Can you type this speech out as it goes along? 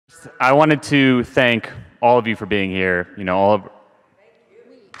I wanted to thank all of you for being here. You know,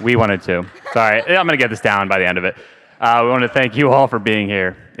 we wanted to. Sorry, I'm going to get this down by the end of it. We want to thank you all for being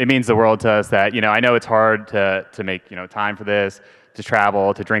here. It means the world to us that, you know, I know it's hard to make, you know, time for this, to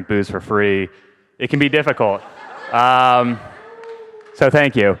travel, to drink booze for free. It can be difficult. So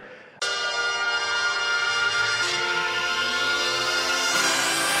thank you.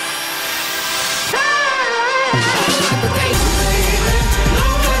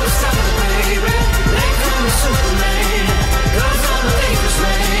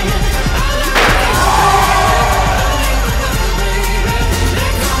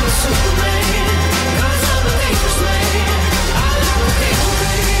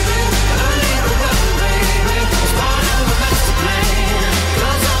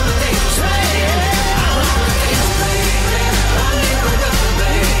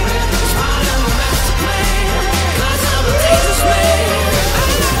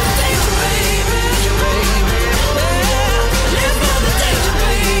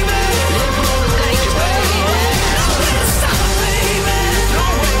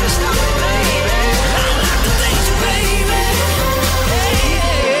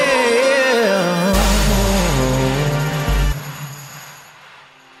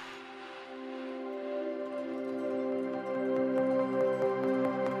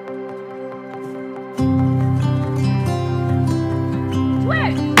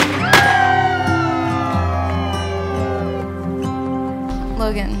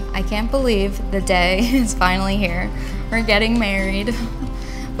 Logan, I can't believe the day is finally here. We're getting married.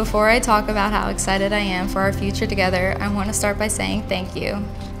 Before I talk about how excited I am for our future together, I want to start by saying thank you.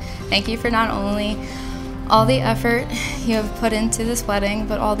 Thank you for not only all the effort you have put into this wedding,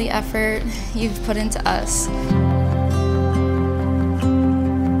 but all the effort you've put into us.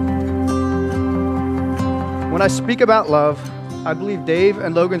 When I speak about love, I believe Dave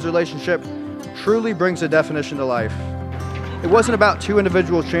and Logan's relationship truly brings a definition to life. It wasn't about two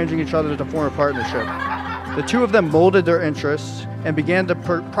individuals changing each other to form a partnership. The two of them molded their interests and began to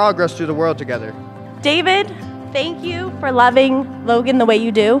progress through the world together. David, thank you for loving Logan the way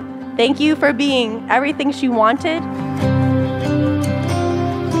you do. Thank you for being everything she wanted.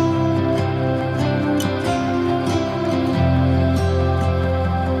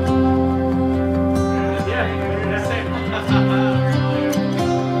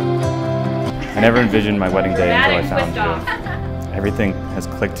 I never envisioned my wedding day until I found you. Everything has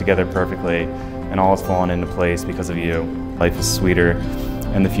clicked together perfectly, and all has fallen into place because of you. Life is sweeter,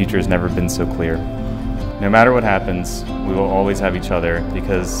 and the future has never been so clear. No matter what happens, we will always have each other.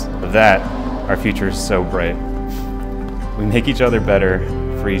 Because of that, our future is so bright. We make each other better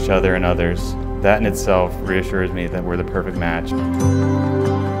for each other and others. That in itself reassures me that we're the perfect match.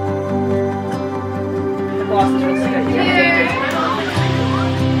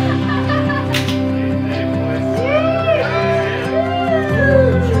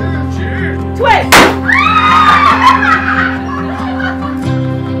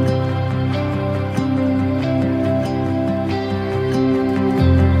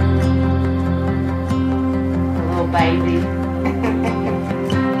 Baby.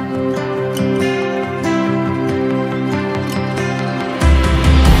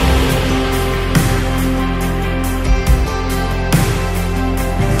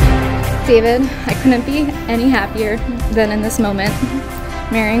 David, I couldn't be any happier than in this moment,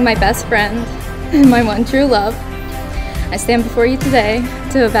 marrying my best friend and my one true love. I stand before you today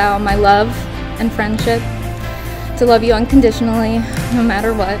to avow my love and friendship, to love you unconditionally, no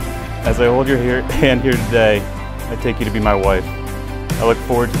matter what. As I hold your hand here today, I take you to be my wife. I look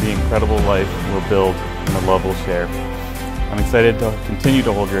forward to the incredible life we'll build and the love we'll share. I'm excited to continue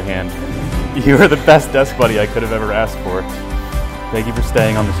to hold your hand. You are the best desk buddy I could have ever asked for. Thank you for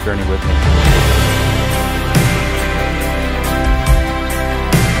staying on this journey with me.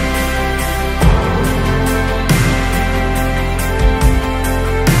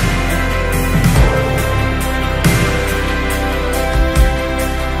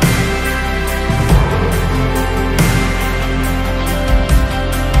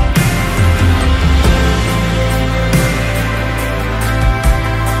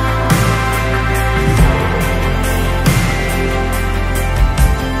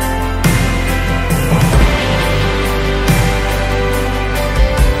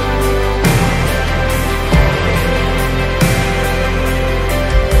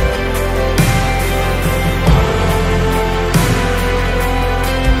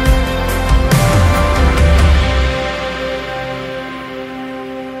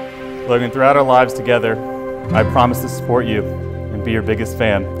 Logan, throughout our lives together, I promise to support you, and be your biggest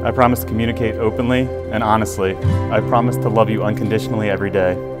fan. I promise to communicate openly and honestly. I promise to love you unconditionally every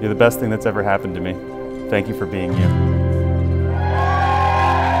day. You're the best thing that's ever happened to me. Thank you for being you.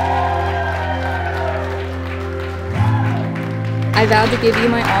 I vowed to give you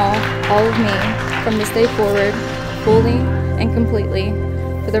my all of me, from this day forward, fully and completely,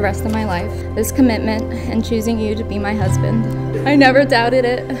 for the rest of my life. This commitment and choosing you to be my husband. I never doubted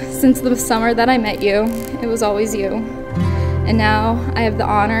it since the summer that I met you. It was always you. And now I have the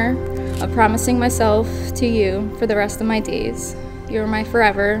honor of promising myself to you for the rest of my days. You're my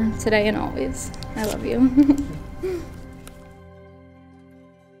forever, today and always. I love you.